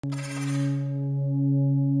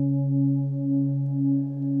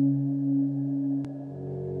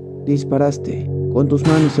Disparaste, con tus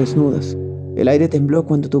manos desnudas. El aire tembló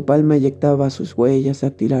cuando tu palma eyectaba sus huellas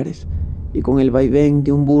dactilares, y con el vaivén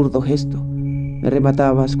de un burdo gesto, me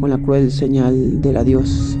rematabas con la cruel señal del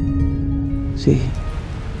adiós. Sí,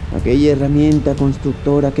 aquella herramienta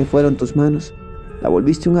constructora que fueron tus manos, la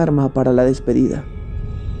volviste un arma para la despedida.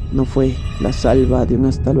 No fue la salva de un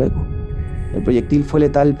hasta luego. El proyectil fue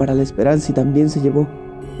letal para la esperanza y también se llevó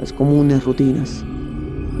las comunes rutinas.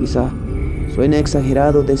 Quizá suena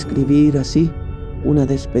exagerado describir así una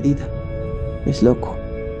despedida. Es loco,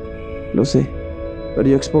 lo sé, pero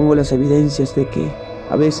yo expongo las evidencias de que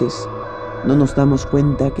a veces no nos damos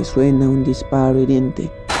cuenta que suena un disparo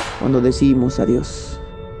hiriente cuando decimos adiós.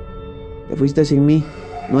 Te fuiste sin mí,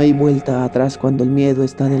 no hay vuelta atrás cuando el miedo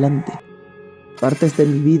está delante. Partes de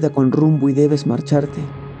mi vida con rumbo y debes marcharte.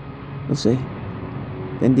 No sé,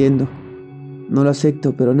 te entiendo, no lo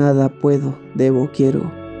acepto, pero nada puedo, debo,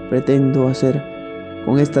 quiero, pretendo hacer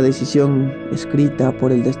con esta decisión escrita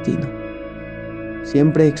por el destino.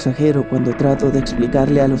 Siempre exagero cuando trato de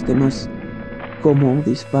explicarle a los demás cómo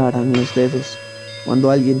disparan los dedos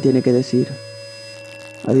cuando alguien tiene que decir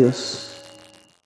adiós.